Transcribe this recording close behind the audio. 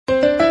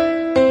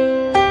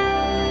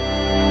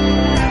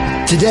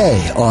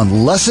Today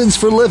on Lessons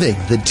for Living,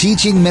 the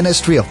teaching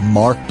ministry of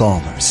Mark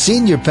Balmer,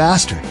 Senior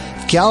Pastor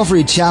of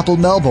Calvary Chapel,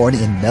 Melbourne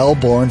in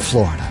Melbourne,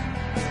 Florida.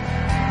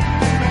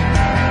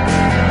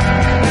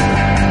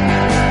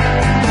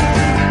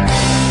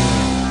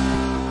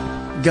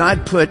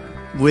 God put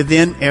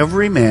within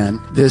every man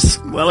this,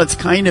 it's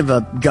kind of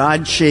a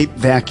God-shaped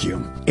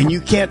vacuum. And you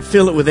can't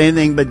fill it with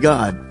anything but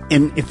God.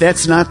 And if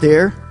that's not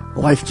there,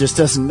 life just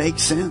doesn't make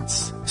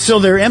sense. So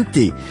they're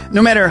empty.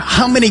 No matter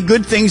how many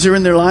good things are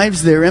in their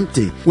lives, they're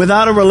empty.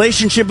 Without a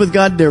relationship with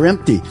God, they're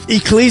empty.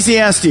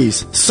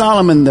 Ecclesiastes,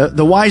 Solomon,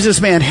 the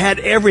wisest man, had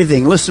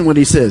everything. Listen what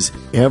he says.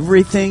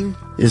 Everything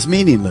is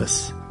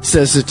meaningless,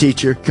 says the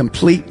teacher,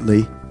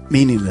 completely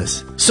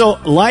meaningless. So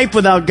life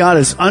without God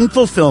is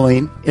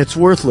unfulfilling, it's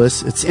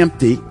worthless, it's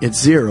empty, it's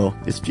zero,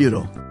 it's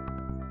futile.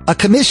 A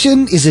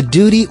commission is a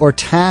duty or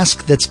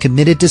task that's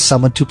committed to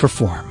someone to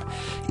perform.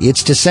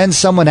 It's to send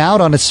someone out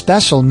on a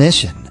special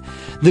mission.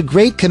 The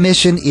Great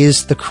Commission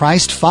is the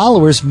Christ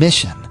followers'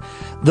 mission.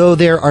 Though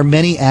there are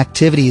many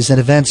activities and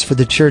events for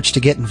the church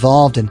to get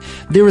involved in,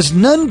 there is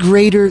none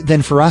greater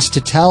than for us to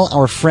tell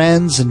our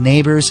friends and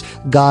neighbors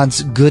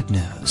God's good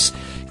news.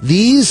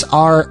 These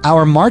are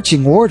our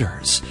marching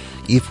orders.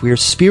 If we're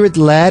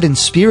Spirit-led and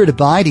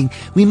Spirit-abiding,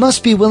 we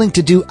must be willing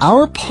to do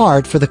our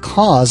part for the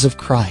cause of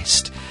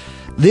Christ.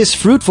 This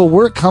fruitful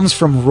work comes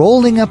from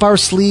rolling up our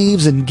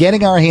sleeves and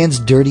getting our hands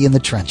dirty in the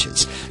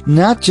trenches,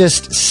 not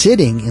just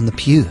sitting in the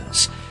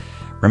pews.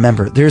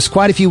 Remember, there's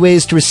quite a few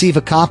ways to receive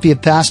a copy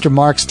of Pastor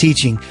Mark's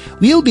teaching.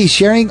 We'll be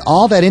sharing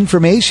all that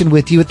information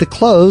with you at the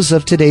close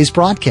of today's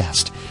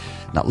broadcast.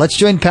 Now let's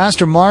join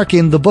Pastor Mark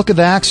in the book of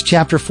Acts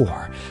chapter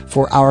 4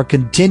 for our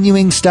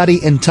continuing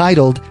study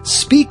entitled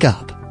Speak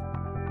Up.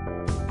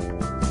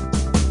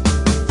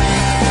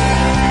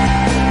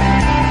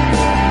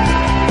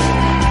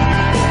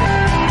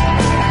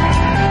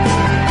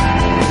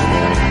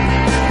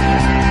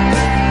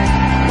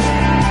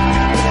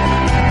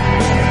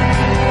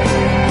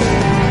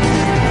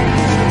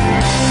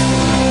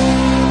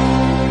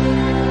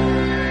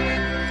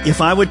 If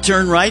I would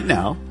turn right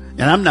now,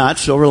 and I'm not,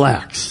 so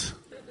relax.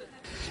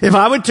 If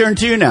I would turn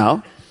to you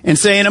now and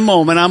say in a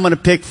moment, I'm going to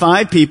pick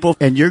 5 people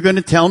and you're going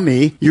to tell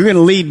me, you're going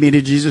to lead me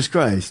to Jesus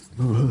Christ.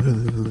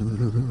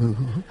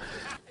 No,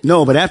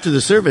 but after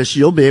the service,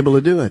 you'll be able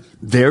to do it.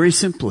 Very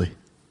simply.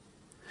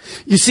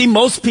 You see,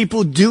 most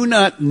people do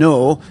not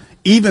know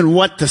even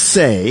what to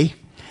say,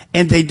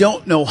 and they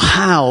don't know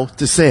how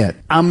to say it.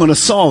 I'm going to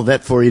solve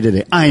that for you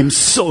today. I am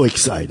so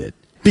excited,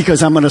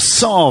 because I'm going to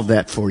solve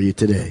that for you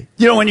today.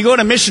 You know, when you go on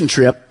a mission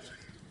trip,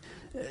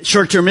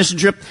 short-term mission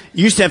trip,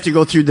 you used to have to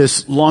go through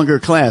this longer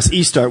class,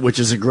 eStart, which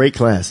is a great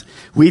class.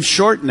 We've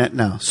shortened it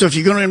now. So if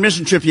you go on a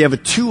mission trip, you have a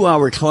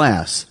 2-hour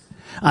class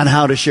on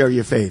how to share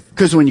your faith.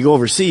 Because when you go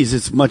overseas,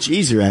 it's much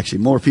easier, actually.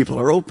 More people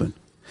are open.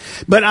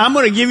 But I'm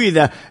going to give you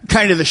the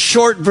kind of the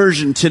short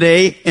version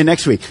today and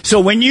next week.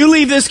 So when you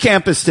leave this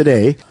campus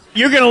today,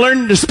 you're going to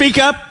learn to speak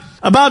up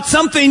about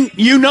something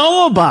you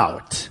know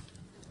about.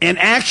 And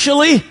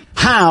actually,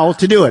 how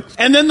to do it.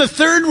 And then the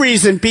third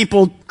reason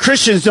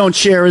Christians don't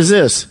share is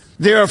this.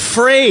 They're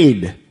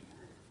afraid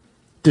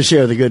to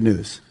share the good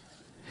news.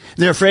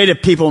 They're afraid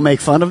that people will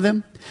make fun of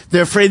them.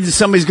 They're afraid that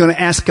somebody's going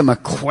to ask them a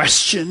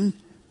question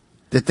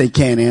that they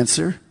can't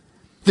answer.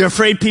 They're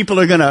afraid people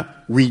are going to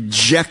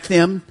reject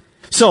them.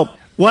 So,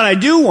 what I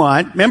do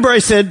want, remember I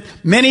said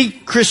many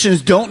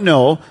Christians don't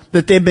know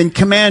that they've been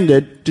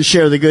commanded to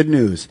share the good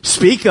news.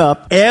 Speak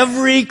up.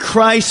 Every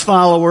Christ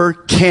follower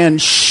can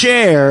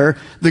share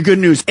the good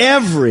news.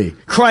 Every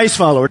Christ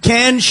follower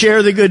can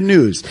share the good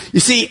news. You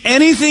see,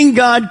 anything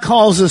God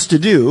calls us to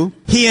do,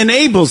 He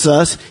enables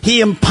us,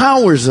 He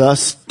empowers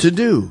us to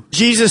do.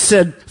 Jesus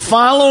said,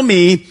 follow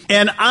me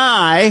and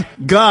I,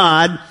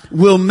 God,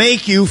 will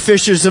make you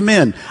fishers of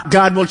men.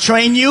 God will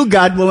train you,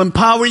 God will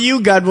empower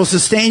you, God will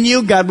sustain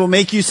you, God will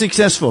make you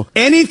successful.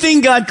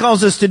 Anything God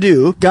calls us to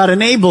do, God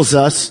enables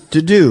us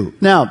to do.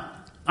 Now,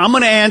 I'm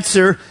going to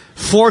answer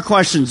 4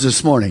 questions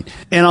this morning,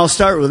 and I'll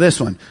start with this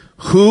one.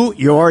 Who,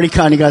 you already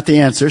kind of got the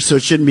answer, so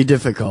it shouldn't be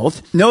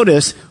difficult.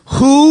 Notice,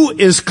 who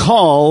is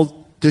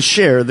called to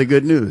share the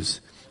good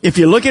news? If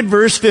you look at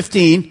verse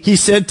 15, he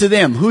said to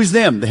them, who's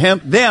them?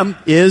 Them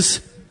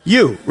is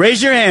you.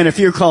 Raise your hand if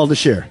you're called to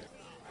share.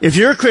 If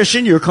you're a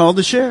Christian, you're called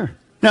to share.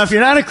 Now, if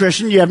you're not a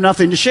Christian, you have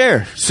nothing to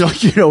share. So,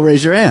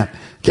 raise your hand.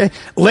 Okay?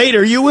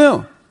 Later, you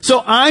will.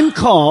 So, I'm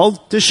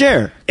called to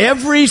share.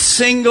 Every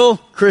single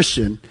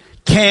Christian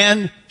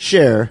can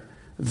share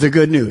the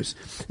good news.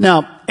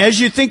 Now,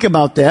 as you think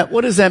about that,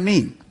 what does that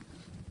mean?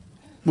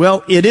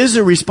 Well, it is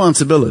a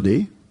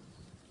responsibility,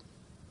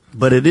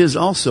 but it is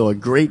also a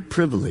great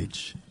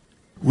privilege.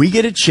 We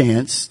get a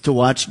chance to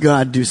watch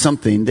God do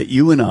something that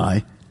you and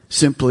I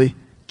simply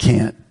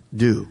can't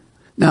do.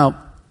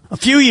 Now, a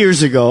few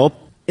years ago,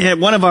 at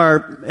one of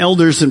our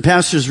elders and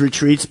pastors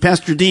retreats,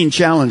 Pastor Dean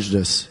challenged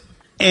us.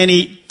 And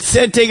he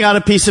said, take out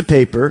a piece of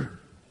paper.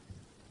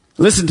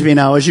 Listen to me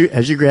now as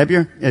you grab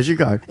your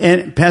card.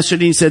 And Pastor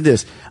Dean said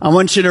this, I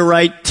want you to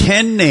write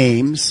 10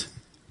 names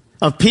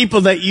of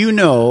people that you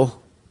know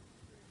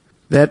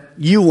that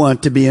you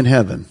want to be in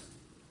heaven.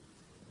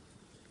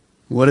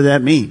 What did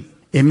that mean?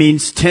 It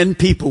means 10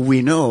 people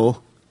we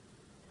know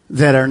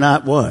that are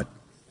not what?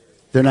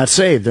 They're not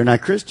saved. They're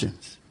not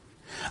Christians.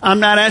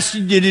 I'm not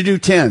asking you to do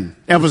 10.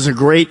 That was a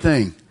great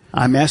thing.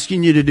 I'm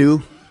asking you to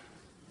do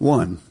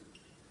 1.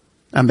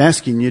 I'm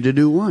asking you to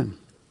do 1.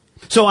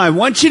 So I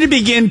want you to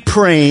begin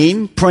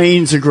praying.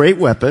 Praying's a great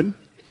weapon.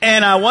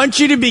 And I want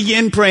you to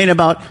begin praying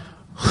about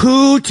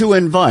who to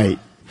invite.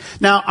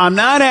 Now, I'm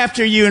not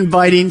after you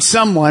inviting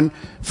someone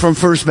from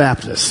First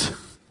Baptist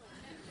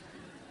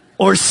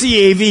or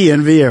CAV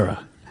in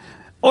Vieira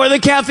or the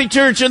Catholic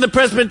Church or the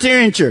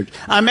Presbyterian Church.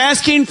 I'm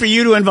asking for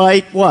you to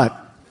invite what?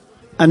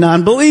 A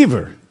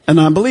non-believer. A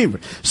non-believer.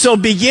 So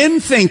begin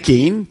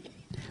thinking,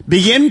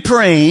 begin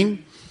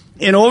praying,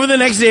 and over the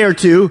next day or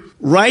two,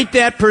 write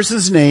that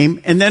person's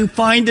name and then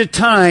find a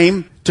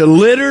time to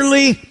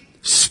literally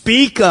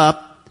speak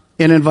up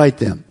and invite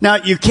them. Now,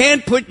 you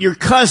can't put your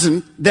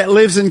cousin that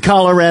lives in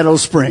Colorado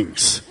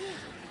Springs.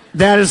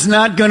 That is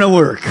not going to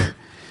work.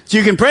 So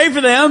you can pray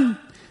for them,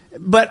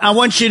 but I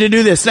want you to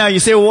do this. Now, you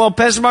say, well,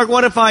 Pastor Mark,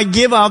 what if I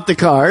give out the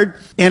card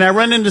and I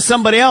run into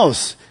somebody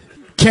else?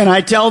 Can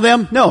I tell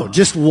them? No,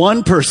 just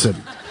one person.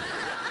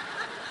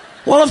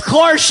 Well, of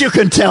course you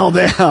can tell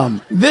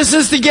them. This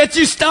is to get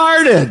you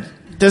started.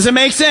 Does it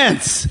make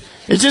sense?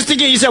 It's just to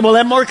get you started. We'll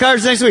have more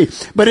cards next week.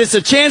 But it's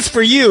a chance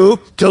for you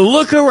to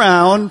look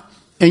around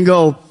and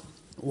go,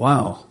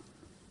 wow,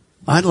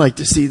 I'd like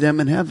to see them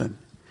in heaven.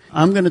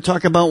 I'm going to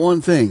talk about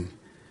one thing.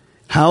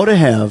 How to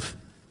have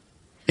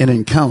an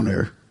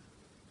encounter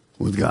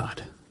with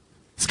God.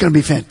 It's going to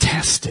be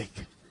fantastic.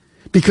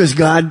 Because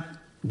God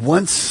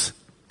wants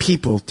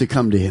people to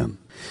come to Him.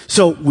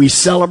 So we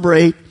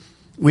celebrate.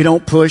 We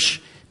don't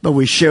push, but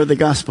we share the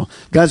gospel.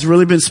 God's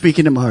really been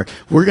speaking to my heart.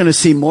 We're going to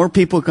see more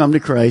people come to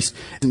Christ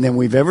than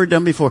we've ever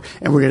done before.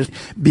 And we're going to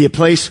be a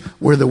place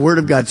where the Word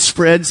of God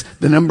spreads,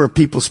 the number of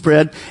people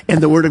spread,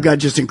 and the Word of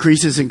God just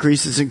increases,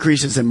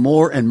 and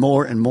more and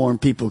more and more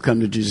people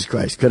come to Jesus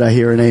Christ. Could I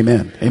hear an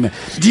amen? Amen.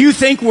 Do you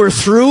think we're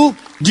through?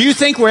 Do you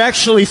think we're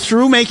actually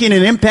through making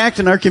an impact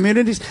in our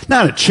communities?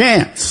 Not a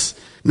chance.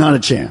 Not a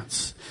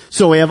chance.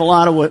 So we have a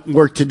lot of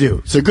work to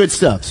do. So good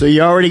stuff. So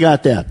you already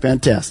got that.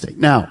 Fantastic.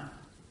 Now,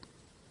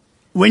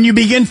 when you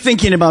begin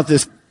thinking about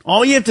this,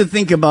 all you have to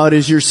think about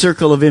is your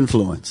circle of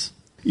influence.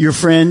 Your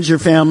friends, your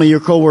family,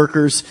 your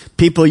coworkers,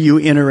 people you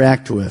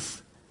interact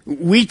with.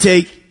 We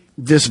take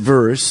this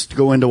verse, to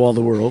go into all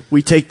the world,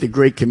 we take the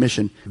Great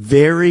Commission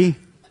very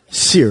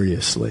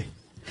seriously.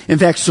 In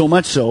fact, so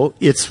much so,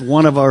 it's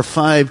one of our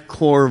 5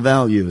 core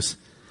values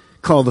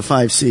called the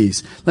 5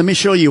 C's. Let me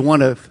show you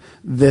one of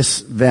this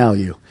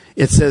value.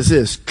 It says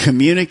this: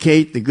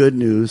 communicate the good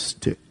news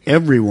to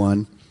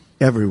everyone,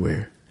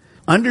 everywhere.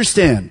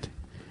 Understand,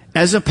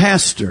 as a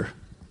pastor,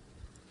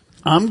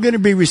 I'm going to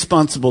be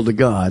responsible to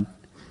God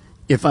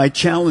if I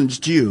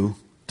challenged you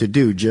to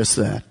do just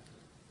that.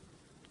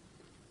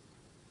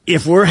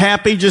 If we're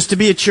happy just to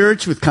be a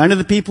church with kind of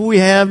the people we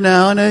have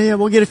now, and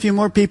we'll get a few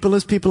more people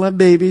as people have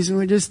babies,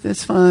 and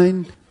that's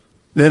fine,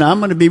 then I'm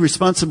going to be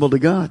responsible to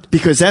God,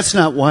 because that's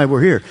not why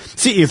we're here.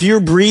 See, if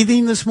you're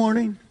breathing this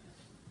morning,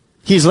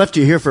 He's left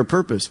you here for a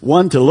purpose.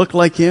 1, to look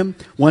like Him.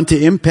 1,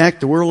 to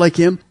impact the world like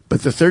Him.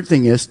 But the third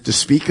thing is to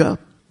speak up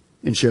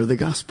and share the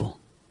gospel.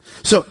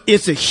 So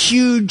it's a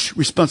huge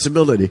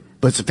responsibility,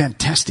 but it's a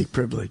fantastic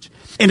privilege.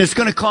 And it's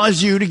going to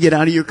cause you to get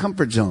out of your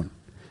comfort zone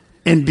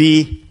and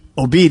be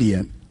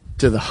obedient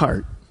to the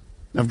heart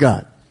of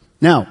God.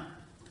 Now,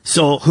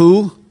 so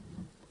who?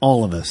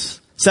 All of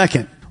us.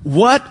 Second,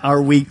 what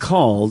are we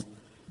called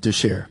to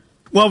share?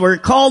 Well, we're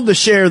called to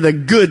share the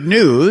good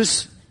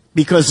news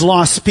because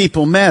lost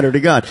people matter to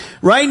God.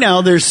 Right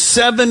now, there's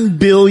 7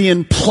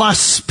 billion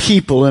plus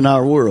people in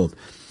our world.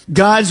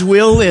 God's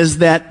will is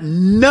that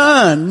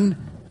none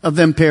of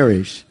them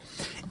perish.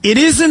 It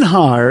isn't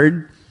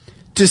hard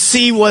to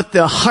see what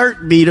the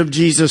heartbeat of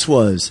Jesus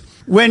was.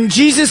 When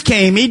Jesus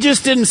came, He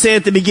just didn't say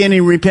at the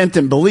beginning, repent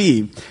and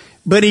believe.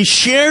 But He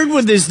shared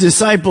with His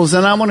disciples,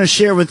 and I want to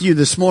share with you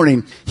this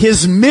morning,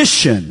 His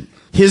mission.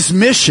 His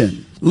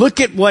mission. Look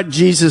at what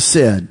Jesus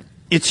said.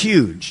 It's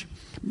huge.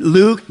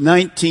 Luke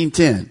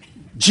 19:10.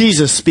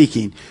 Jesus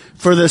speaking.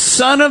 For the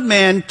Son of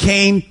Man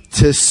came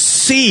to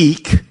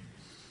seek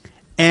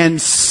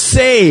and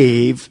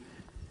save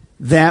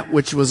that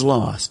which was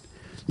lost.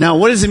 Now,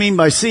 what does it mean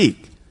by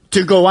seek?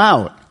 To go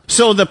out.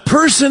 So the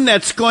person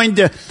that's going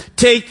to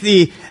take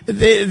the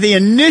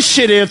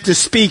initiative to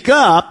speak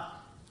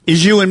up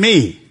is you and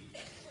me.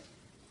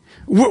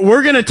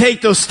 We're going to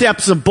take those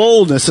steps of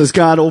boldness as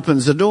God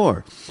opens the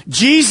door.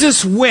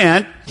 Jesus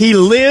went, He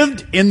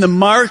lived in the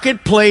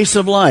marketplace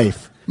of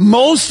life.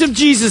 Most of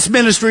Jesus'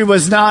 ministry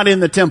was not in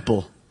the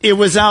temple. It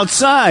was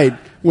outside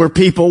where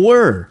people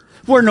were.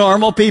 Where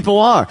normal people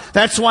are.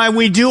 That's why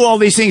we do all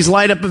these things,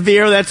 light up a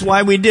Vieira. That's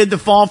why we did the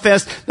Fall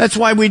Fest. That's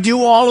why we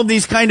do all of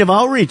these kind of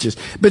outreaches.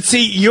 But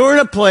see, you're in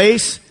a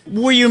place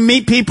where you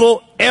meet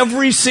people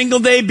every single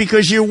day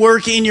because you're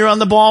working, you're on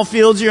the ball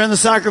fields, you're on the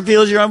soccer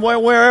fields, you're on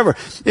wherever,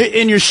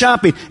 and you're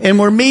shopping, and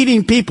we're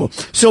meeting people.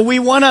 So we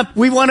want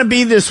to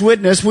be this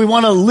witness. We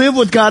want to live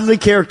with godly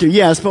character,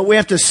 yes, but we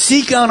have to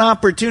seek out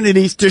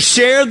opportunities to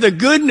share the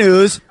good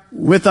news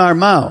with our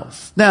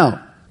mouth.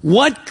 Now,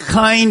 what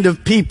kind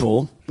of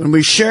people, when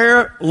we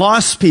share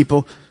lost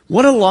people,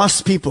 what do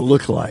lost people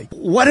look like?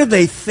 What are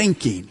they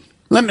thinking?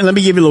 Let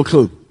me give you a little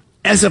clue.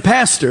 As a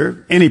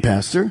pastor, any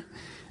pastor,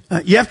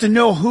 you have to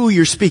know who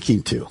you're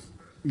speaking to.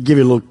 I'll give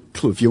you a little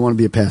clue if you want to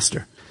be a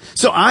pastor.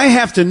 So I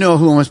have to know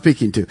who I'm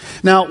speaking to.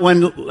 Now,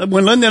 when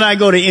Linda and I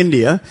go to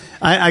India,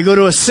 I go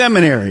to a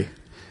seminary.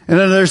 And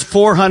then there's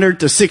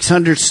 400 to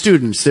 600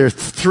 students. They're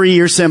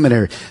 3-year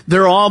seminary.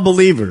 They're all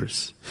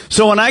believers.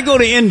 So when I go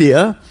to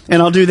India,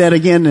 and I'll do that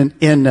again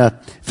in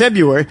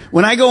February,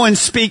 when I go and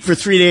speak for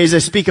 3 days, I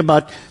speak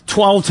about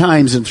 12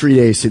 times in 3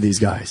 days to these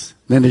guys.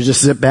 Then they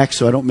just sit back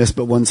so I don't miss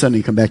but one Sunday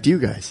and come back to you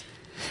guys.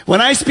 When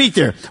I speak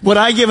there, would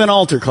I give an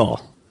altar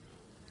call?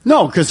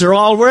 No, because they're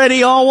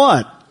already all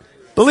what?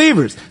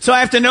 Believers. So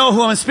I have to know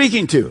who I'm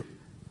speaking to.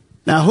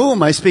 Now, who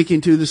am I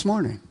speaking to this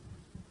morning?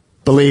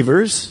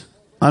 Believers,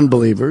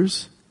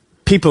 unbelievers,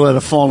 people that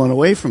have fallen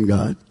away from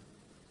God,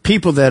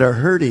 people that are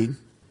hurting.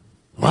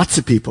 Lots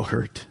of people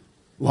hurt.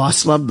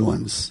 Lost loved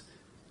ones.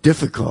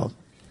 Difficult.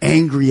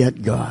 Angry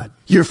at God.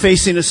 You're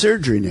facing a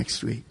surgery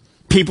next week.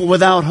 People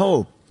without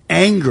hope.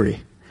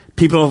 Angry.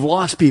 People have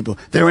lost people.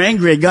 They're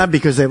angry at God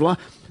because they've lost.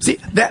 See,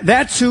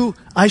 that's who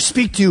I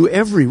speak to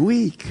every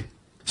week.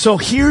 So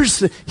here's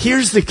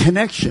the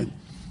connection.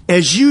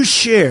 As you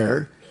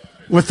share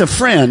with a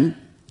friend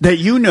that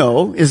you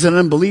know is an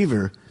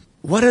unbeliever,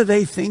 what are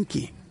they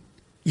thinking?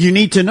 You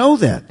need to know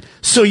that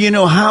so you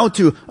know how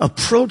to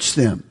approach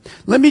them.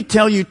 Let me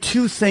tell you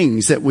 2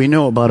 things that we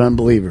know about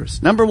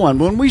unbelievers. Number 1,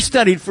 when we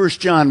studied 1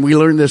 John, we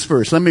learned this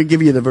verse. Let me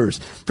give you the verse.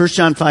 1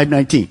 John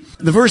 5:19.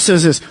 The verse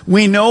says this,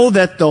 we know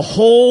that the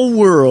whole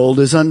world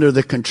is under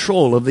the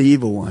control of the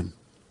evil one.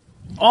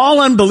 All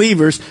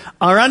unbelievers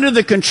are under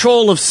the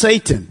control of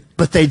Satan,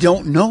 but they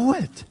don't know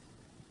it.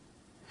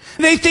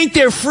 They think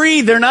they're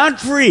free. They're not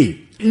free.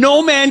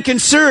 No man can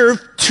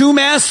serve 2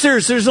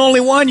 masters. There's only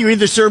one. You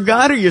either serve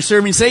God or you're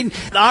serving Satan.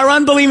 Our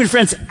unbelieving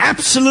friends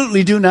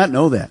absolutely do not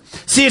know that.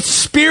 See, it's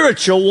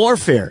spiritual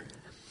warfare.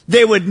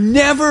 They would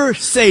never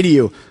say to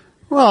you,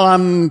 well,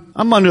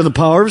 I'm under the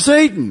power of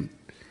Satan.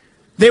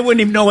 They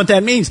wouldn't even know what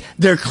that means.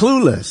 They're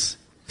clueless.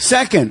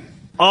 Second,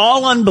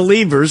 all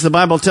unbelievers, the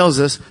Bible tells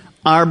us,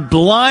 are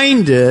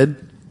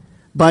blinded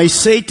by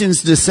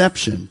Satan's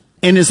deception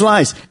and his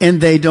lies,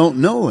 and they don't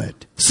know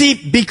it.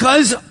 See,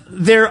 because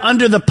they're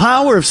under the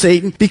power of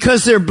Satan,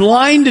 because they're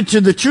blinded to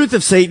the truth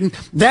of Satan,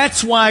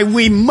 that's why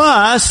we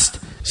must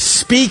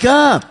speak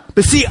up.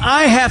 But see,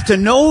 I have to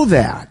know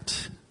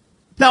that.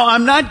 Now,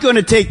 I'm not going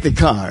to take the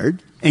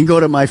card and go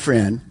to my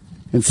friend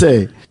and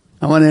say,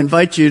 I want to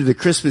invite you to the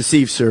Christmas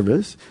Eve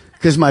service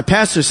because my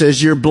pastor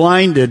says you're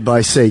blinded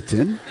by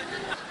Satan.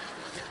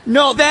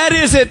 No, that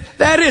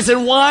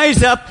isn't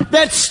wise up.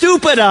 That's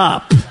stupid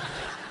up.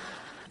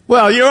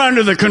 Well, you're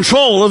under the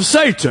control of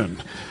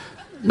Satan.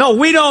 No,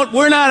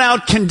 we're not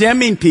out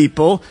condemning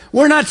people.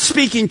 We're not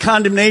speaking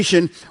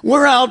condemnation.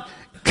 We're out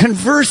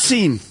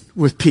conversing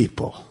with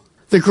people.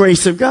 The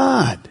grace of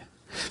God.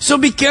 So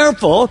be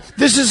careful.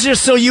 This is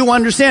just so you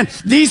understand.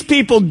 These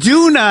people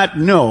do not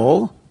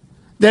know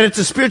that it's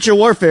a spiritual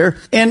warfare,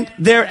 and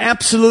they're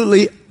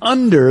absolutely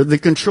under the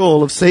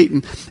control of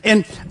Satan.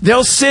 And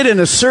they'll sit in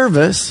a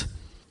service,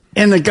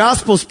 and the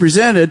gospel's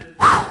presented,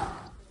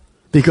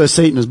 because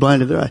Satan has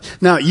blinded their eyes.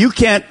 Now, you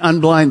can't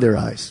unblind their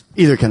eyes.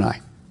 Either can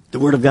I. The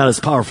Word of God is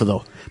powerful,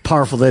 though.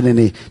 Powerful than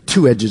any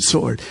two-edged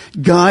sword.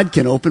 God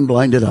can open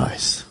blinded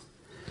eyes.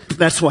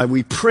 That's why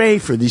we pray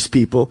for these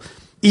people.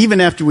 Even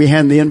after we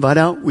hand the invite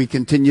out, we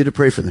continue to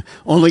pray for them.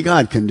 Only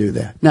God can do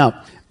that.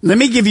 Now, let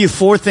me give you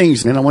 4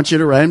 things, and I want you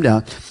to write them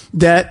down,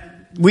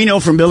 that we know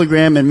from Billy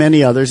Graham and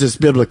many others is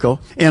biblical,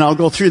 and I'll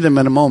go through them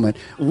in a moment.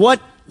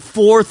 What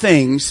 4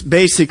 things,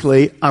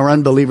 basically, are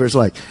unbelievers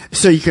like?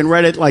 So you can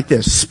write it like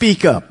this.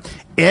 Speak up.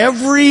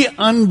 Every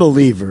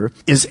unbeliever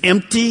is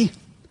empty,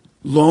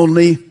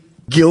 lonely,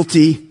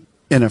 guilty,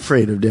 and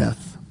afraid of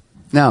death.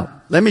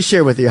 Now, let me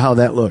share with you how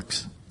that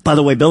looks. By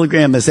the way, Billy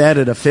Graham has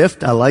added a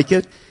 5th. I like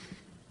it.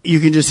 You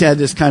can just add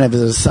this kind of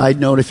as a side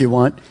note if you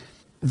want,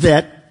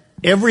 that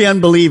every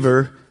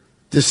unbeliever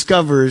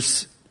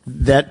discovers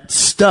that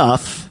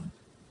stuff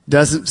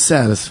doesn't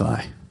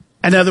satisfy.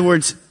 In other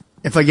words,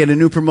 if I get a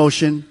new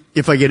promotion,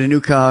 if I get a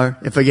new car,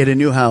 if I get a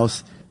new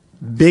house,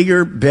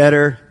 bigger,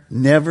 better,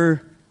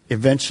 never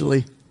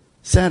eventually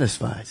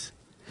satisfies.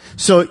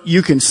 So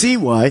you can see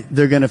why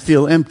they're going to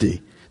feel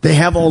empty. They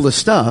have all the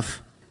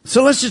stuff.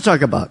 So let's just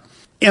talk about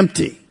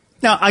empty.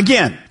 Now,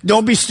 again,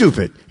 don't be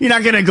stupid. You're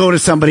not going to go to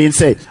somebody and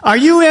say, are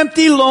you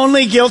empty,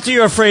 lonely, guilty,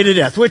 or afraid of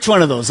death? Which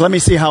one of those? Let me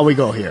see how we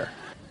go here.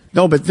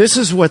 No, but this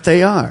is what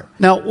they are.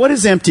 Now, what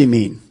does empty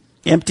mean?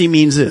 Empty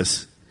means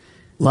this.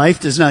 Life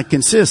does not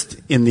consist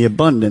in the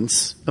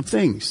abundance of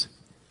things.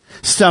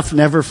 Stuff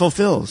never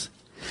fulfills.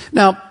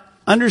 Now,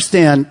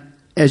 understand,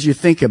 as you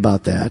think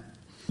about that,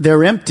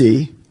 they're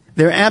empty.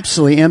 They're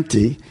absolutely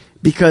empty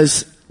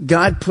because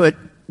God put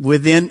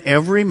within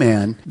every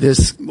man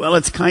this, well,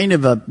 it's kind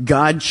of a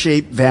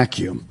God-shaped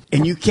vacuum.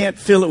 And you can't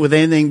fill it with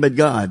anything but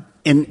God.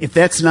 And if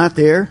that's not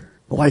there,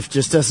 life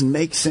just doesn't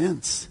make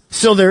sense.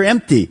 So they're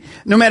empty.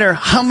 No matter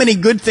how many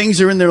good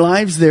things are in their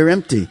lives, they're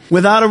empty.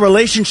 Without a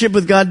relationship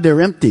with God,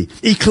 they're empty.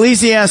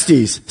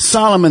 Ecclesiastes,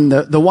 Solomon,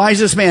 the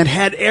wisest man,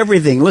 had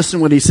everything. Listen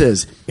to what he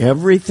says.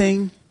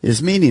 Everything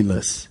is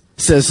meaningless,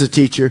 says the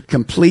teacher,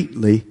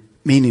 completely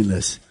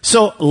meaningless.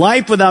 So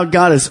life without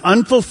God is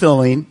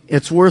unfulfilling,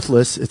 it's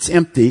worthless, it's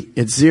empty,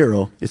 it's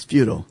zero, it's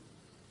futile.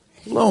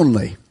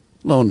 Lonely.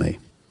 Lonely.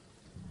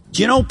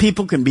 Do you know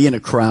people can be in a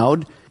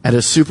crowd at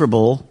a Super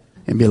Bowl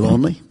and be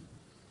lonely?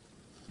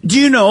 Do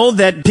you know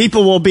that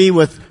people will be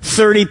with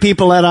 30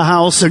 people at a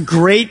house, a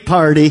great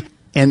party,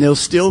 and they'll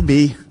still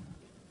be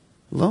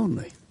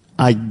lonely?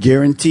 I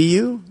guarantee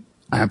you,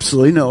 I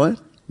absolutely know it.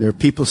 There are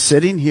people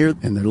sitting here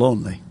and they're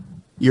lonely.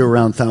 You're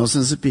around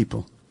thousands of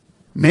people.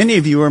 Many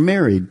of you are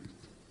married.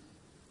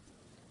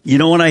 You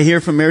know what I hear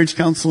from marriage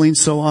counseling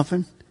so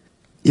often?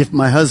 If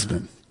my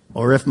husband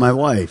or if my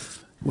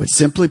wife would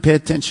simply pay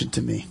attention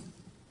to me,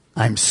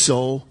 I'm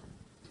so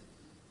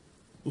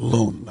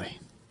lonely.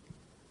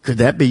 Could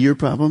that be your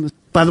problem?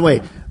 By the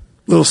way,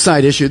 little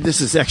side issue,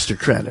 this is extra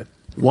credit.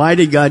 Why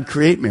did God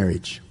create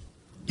marriage?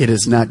 It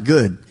is not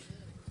good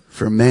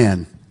for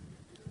man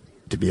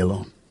to be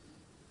alone.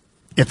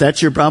 If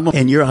that's your problem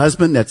and your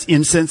husband that's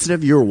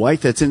insensitive, your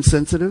wife that's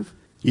insensitive,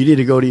 you need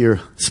to go to your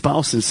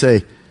spouse and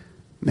say,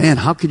 man,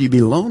 how could you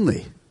be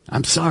lonely?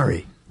 I'm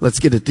sorry. Let's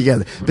get it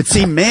together. But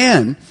see,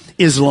 man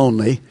is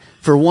lonely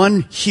for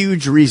one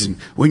huge reason.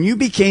 When you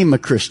became a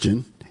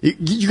Christian,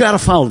 you got to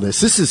follow this.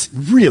 This is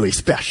really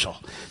special.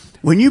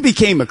 When you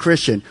became a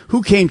Christian,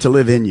 who came to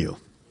live in you?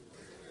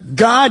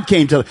 God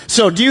came to live.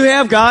 So do you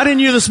have God in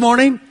you this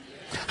morning?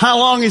 How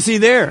long is he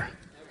there?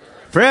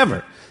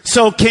 Forever.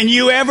 So can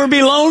you ever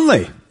be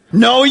lonely?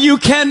 No, you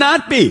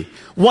cannot be.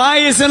 Why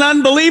is an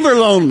unbeliever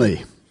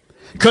lonely?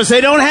 Because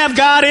they don't have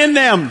God in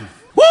them.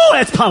 Woo,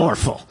 that's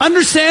powerful.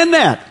 Understand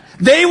that.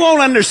 They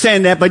won't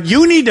understand that, but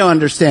you need to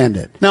understand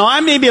it. Now,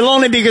 I may be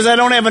lonely because I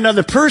don't have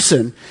another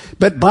person,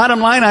 but bottom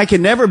line, I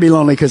can never be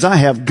lonely because I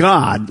have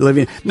God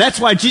living. And that's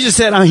why Jesus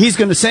said he's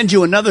going to send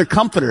you another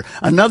comforter,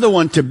 another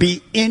one to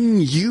be in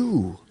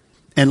you.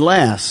 And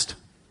last,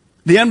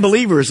 the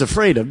unbeliever is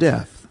afraid of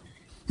death.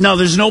 Now,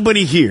 there's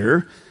nobody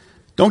here.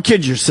 Don't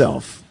kid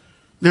yourself.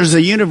 There's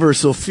a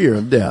universal fear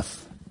of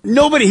death.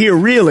 Nobody here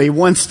really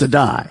wants to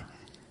die.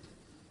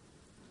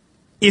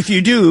 If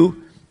you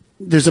do,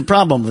 there's a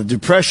problem with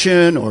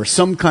depression or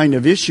some kind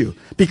of issue.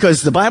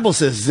 Because the Bible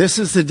says, this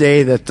is the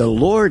day that the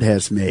Lord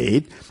has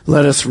made.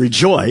 Let us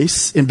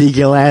rejoice and be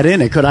glad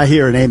in it. Could I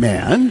hear an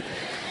amen?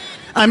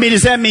 I mean,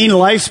 does that mean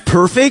life's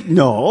perfect?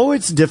 No,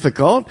 it's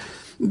difficult.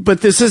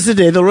 But this is the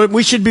day of the Lord.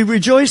 We should be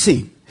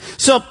rejoicing.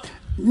 So,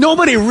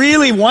 nobody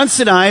really wants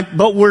to die,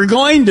 but we're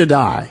going to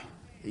die.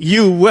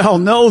 You well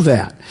know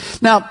that.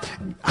 Now,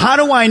 how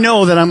do I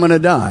know that I'm going to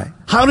die?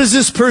 How does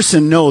this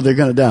person know they're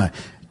going to die?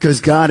 Because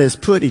God has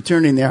put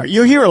eternity in their heart.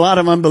 You hear a lot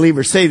of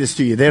unbelievers say this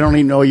to you. They don't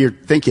even know you're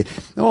thinking,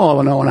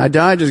 oh, no, when I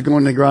die, just go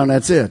in the ground,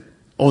 that's it.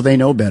 Oh, they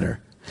know better.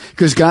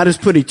 Because God has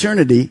put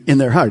eternity in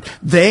their heart.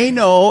 They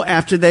know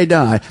after they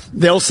die,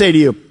 they'll say to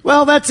you,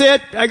 well, that's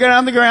it. I got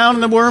on the ground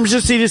and the worms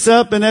just eat us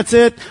up and that's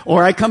it.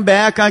 Or I come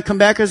back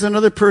as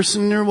another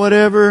person or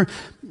whatever.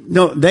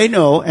 No, they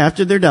know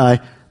after they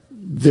die,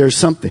 there's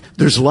something.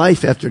 There's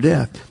life after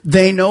death.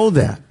 They know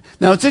that.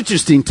 Now, it's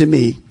interesting to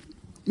me.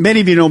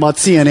 Many of you know about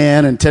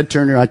CNN and Ted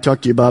Turner. I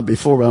talked to you about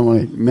before, but I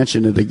want to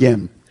mention it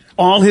again.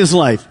 All his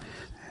life,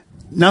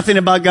 nothing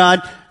about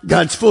God,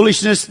 God's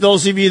foolishness.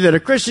 Those of you that are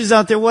Christians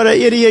out there, what an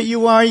idiot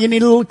you are. You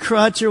need a little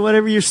crutch or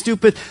whatever. You're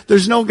stupid.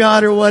 There's no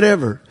God or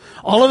whatever.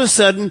 All of a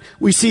sudden,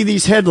 we see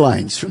these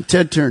headlines from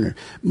Ted Turner.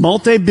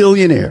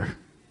 Multi-billionaire.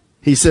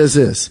 He says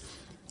this,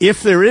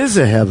 if there is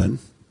a heaven,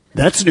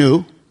 that's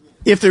new.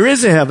 If there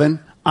is a heaven,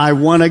 I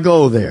want to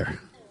go there.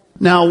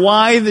 Now,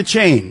 why the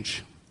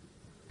change?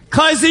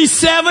 Because he's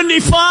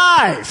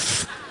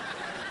 75.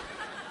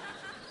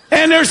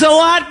 And there's a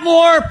lot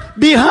more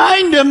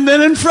behind him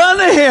than in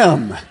front of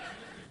him.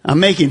 I'm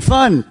making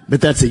fun,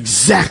 but that's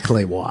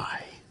exactly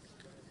why.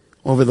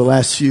 Over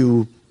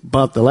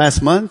about the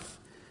last month,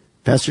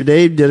 Pastor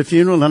Dave did a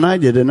funeral and I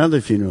did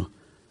another funeral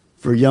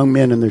for young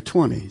men in their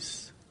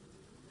 20s.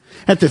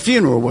 At the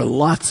funeral were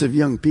lots of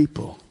young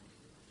people.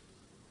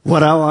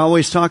 What I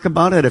always talk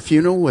about at a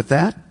funeral with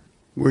that,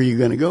 where are you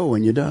going to go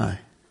when you die?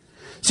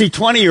 See,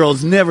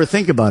 20-year-olds never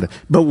think about it.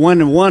 But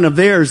when one of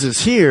theirs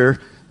is here,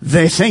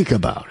 they think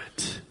about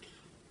it.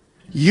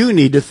 You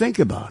need to think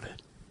about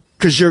it.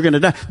 Because you're going to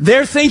die.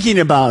 They're thinking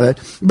about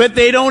it, but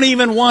they don't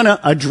even want to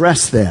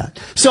address that.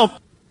 So,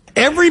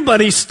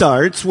 everybody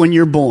starts when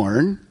you're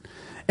born,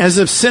 as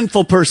a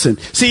sinful person.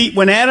 See,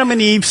 when Adam and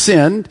Eve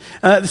sinned,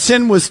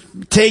 sin was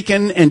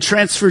taken and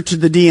transferred to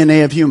the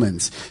DNA of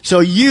humans. So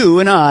you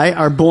and I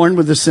are born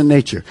with a sin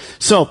nature.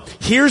 So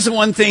here's the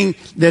one thing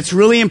that's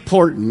really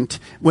important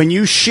when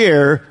you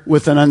share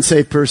with an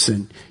unsaved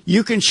person.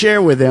 You can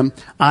share with them,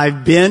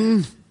 I've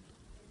been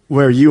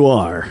where you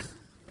are.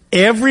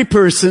 Every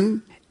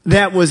person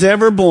that was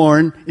ever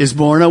born is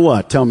born a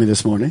what? Tell me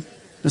this morning.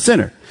 A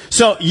sinner.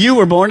 So you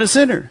were born a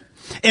sinner.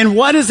 And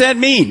what does that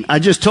mean? I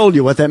just told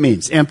you what that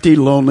means. Empty,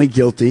 lonely,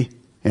 guilty,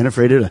 and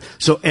afraid of death.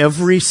 So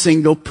every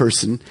single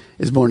person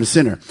is born a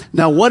sinner.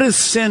 Now, what does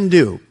sin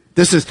do?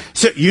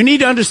 So you need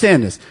to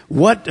understand this.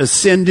 What does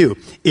sin do?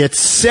 It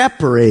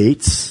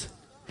separates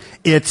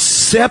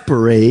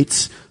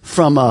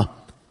from a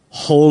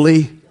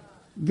holy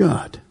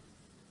God.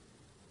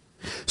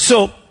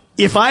 So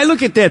if I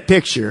look at that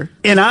picture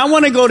and I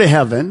want to go to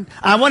heaven,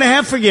 I want to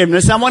have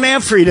forgiveness, I want to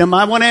have freedom,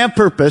 I want to have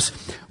purpose,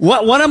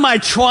 what am I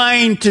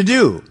trying to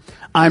do?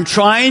 I'm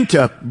trying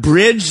to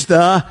bridge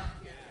the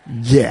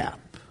gap.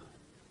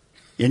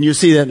 And you'll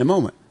see that in a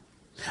moment.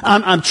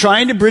 I'm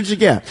trying to bridge the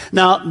gap.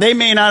 Now, they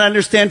may not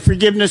understand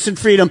forgiveness and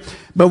freedom,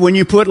 but when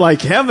you put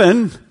like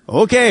heaven,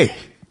 okay.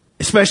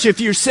 Especially if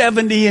you're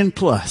 70 and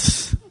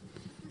plus.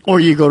 Or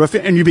you go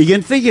to, and you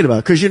begin thinking about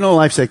it, because you know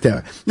life's like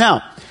that.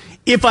 Now,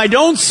 if I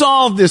don't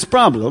solve this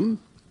problem,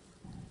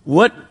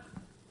 what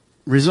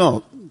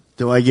result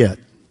do I get?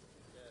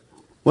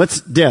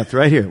 What's death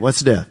right here?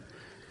 What's death?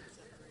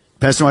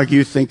 Pastor Mark,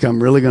 you think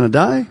I'm really going to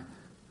die?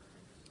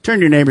 Turn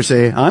to your neighbor and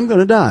say, I'm going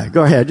to die.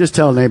 Go ahead. Just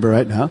tell a neighbor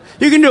right now.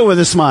 You can do it with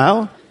a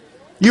smile.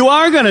 You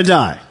are going to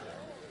die.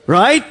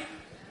 Right?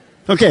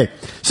 Okay.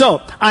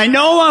 So I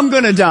know I'm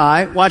going to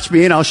die. Watch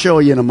me and I'll show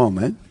you in a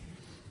moment.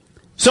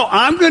 So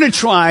I'm going to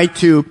try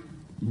to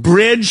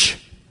bridge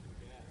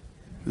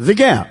the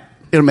gap.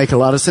 It'll make a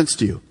lot of sense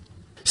to you.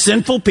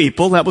 Sinful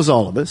people, that was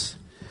all of us.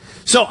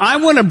 So I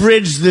want to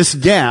bridge this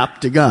gap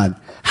to God.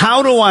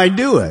 How do I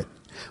do it?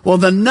 Well,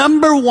 the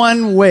number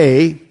one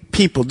way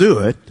people do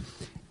it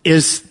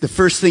is the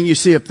first thing you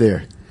see up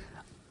there.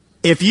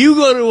 If you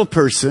go to a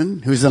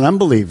person who's an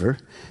unbeliever,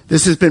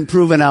 this has been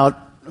proven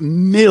out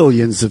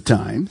millions of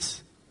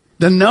times.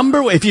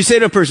 If you say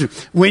to a person,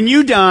 when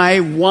you die,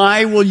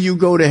 why will you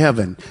go to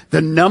heaven?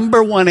 The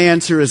number one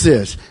answer is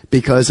this,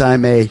 because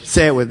I'm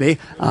say it with me,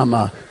 I'm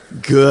a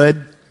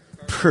good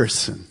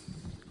person.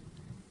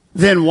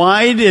 Then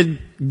why did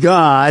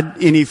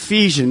God in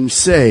Ephesians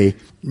say,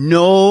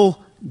 no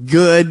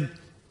good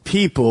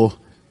people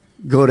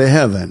go to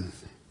heaven?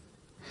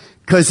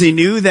 Because he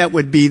knew that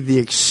would be the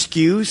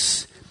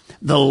excuse,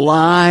 the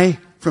lie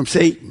from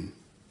Satan.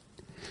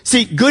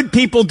 See, good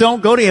people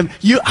don't go to him.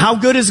 How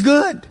good is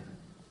good?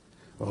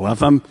 Well,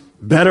 if I'm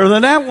better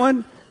than that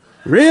one,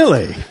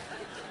 really?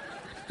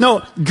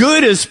 No,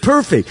 good is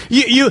perfect.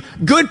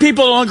 Good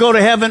people don't go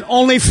to heaven.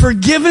 Only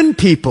forgiven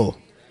people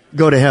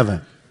go to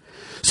heaven.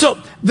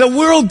 So the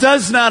world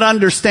does not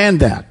understand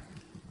that.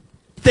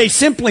 They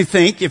simply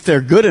think if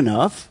they're good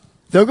enough,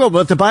 they'll go.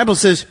 But the Bible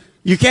says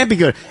you can't be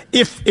good.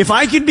 If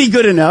I could be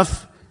good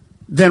enough,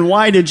 then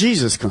why did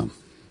Jesus come?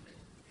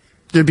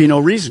 There'd be no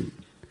reason.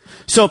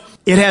 So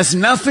it has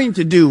nothing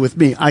to do with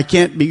me. I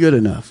can't be good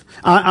enough.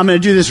 I'm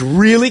going to do this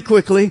really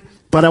quickly,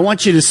 but I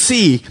want you to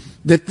see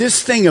that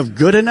this thing of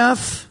good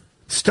enough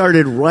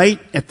started right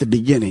at the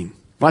beginning.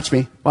 Watch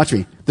me. Watch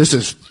me. This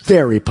is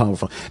very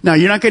powerful. Now,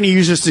 you're not going to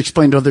use this to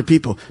explain to other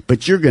people,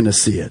 but you're going to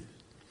see it.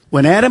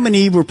 When Adam and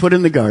Eve were put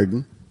in the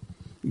garden,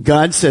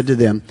 God said to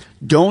them,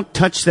 don't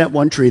touch that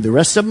one tree. The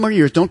rest of them are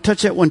yours. Don't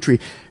touch that one tree.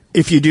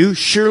 If you do,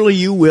 surely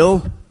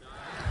you'll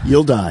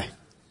die.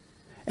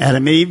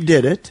 Adam and Eve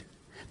did it.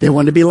 They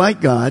wanted to be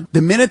like God.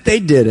 The minute they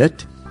did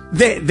it,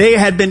 they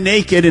had been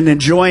naked and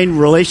enjoying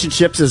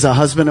relationships as a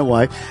husband and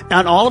wife.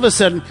 And all of a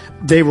sudden,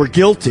 they were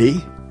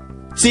guilty.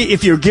 See,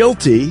 if you're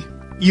guilty,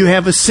 you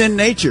have a sin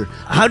nature.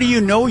 How do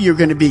you know you're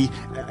going to be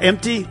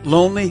empty,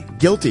 lonely,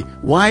 guilty?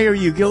 Why are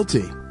you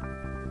guilty?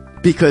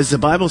 Because the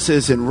Bible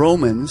says in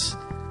Romans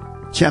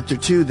chapter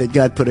 2 that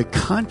God put a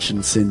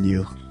conscience in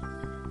you.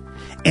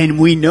 And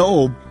we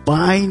know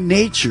by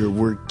nature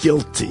we're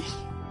guilty.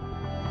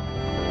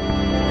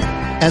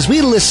 As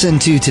we listen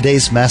to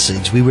today's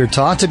message, we were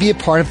taught to be a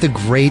part of the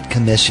Great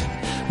Commission.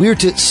 We are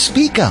to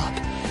speak up.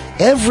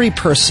 Every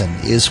person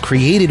is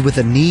created with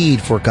a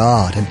need for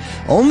God, and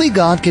only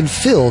God can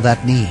fill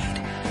that need.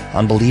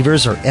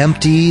 Unbelievers are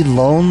empty,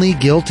 lonely,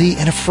 guilty,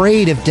 and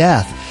afraid of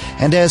death.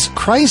 And as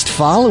Christ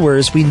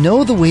followers, we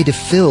know the way to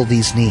fill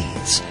these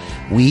needs.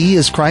 We,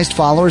 as Christ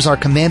followers, are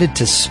commanded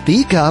to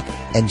speak up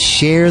and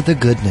share the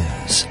good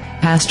news.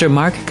 Pastor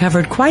Mark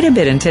covered quite a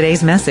bit in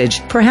today's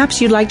message. Perhaps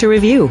you'd like to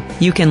review.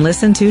 You can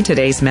listen to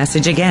today's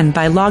message again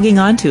by logging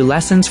on to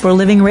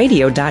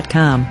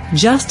lessonsforlivingradio.com.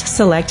 Just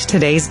select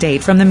today's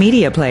date from the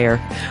media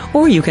player.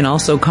 Or you can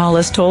also call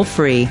us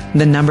toll-free.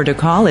 The number to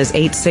call is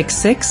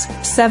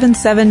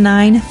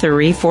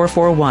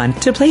 866-779-3441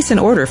 to place an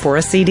order for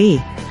a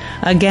CD.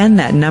 Again,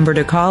 that number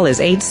to call is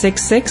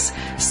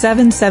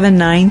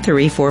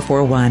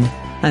 866-779-3441.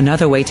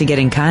 Another way to get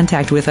in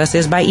contact with us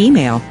is by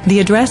email. The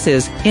address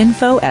is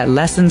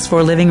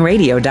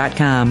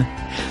info@lessonsforlivingradio.com.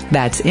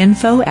 That's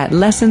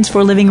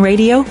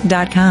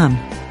info@lessonsforlivingradio.com.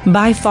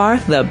 By far,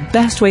 the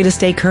best way to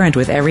stay current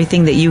with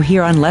everything that you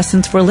hear on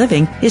Lessons for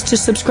Living is to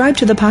subscribe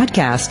to the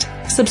podcast.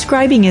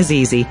 Subscribing is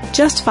easy.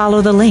 Just follow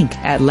the link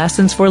at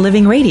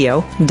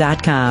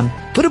lessonsforlivingradio.com.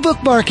 Put a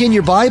bookmark in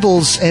your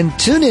Bibles and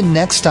tune in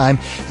next time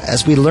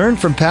as we learn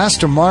from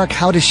Pastor Mark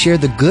how to share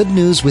the good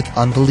news with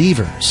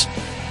unbelievers.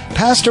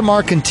 Pastor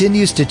Mark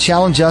continues to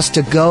challenge us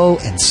to go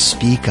and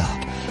speak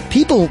up.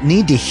 People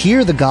need to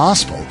hear the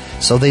gospel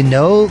so they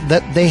know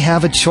that they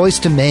have a choice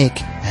to make,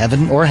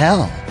 heaven or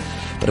hell.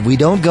 But if we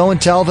don't go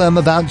and tell them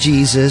about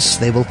Jesus,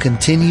 they will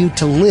continue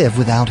to live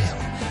without him.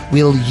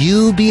 Will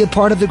you be a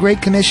part of the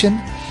Great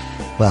Commission?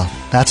 Well,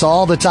 that's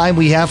all the time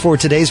we have for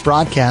today's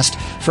broadcast.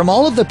 From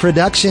all of the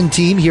production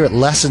team here at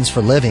Lessons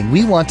for Living,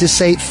 we want to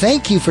say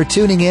thank you for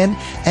tuning in,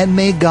 and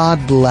may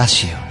God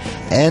bless you.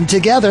 And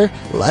together,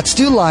 let's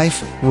do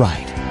life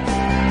right.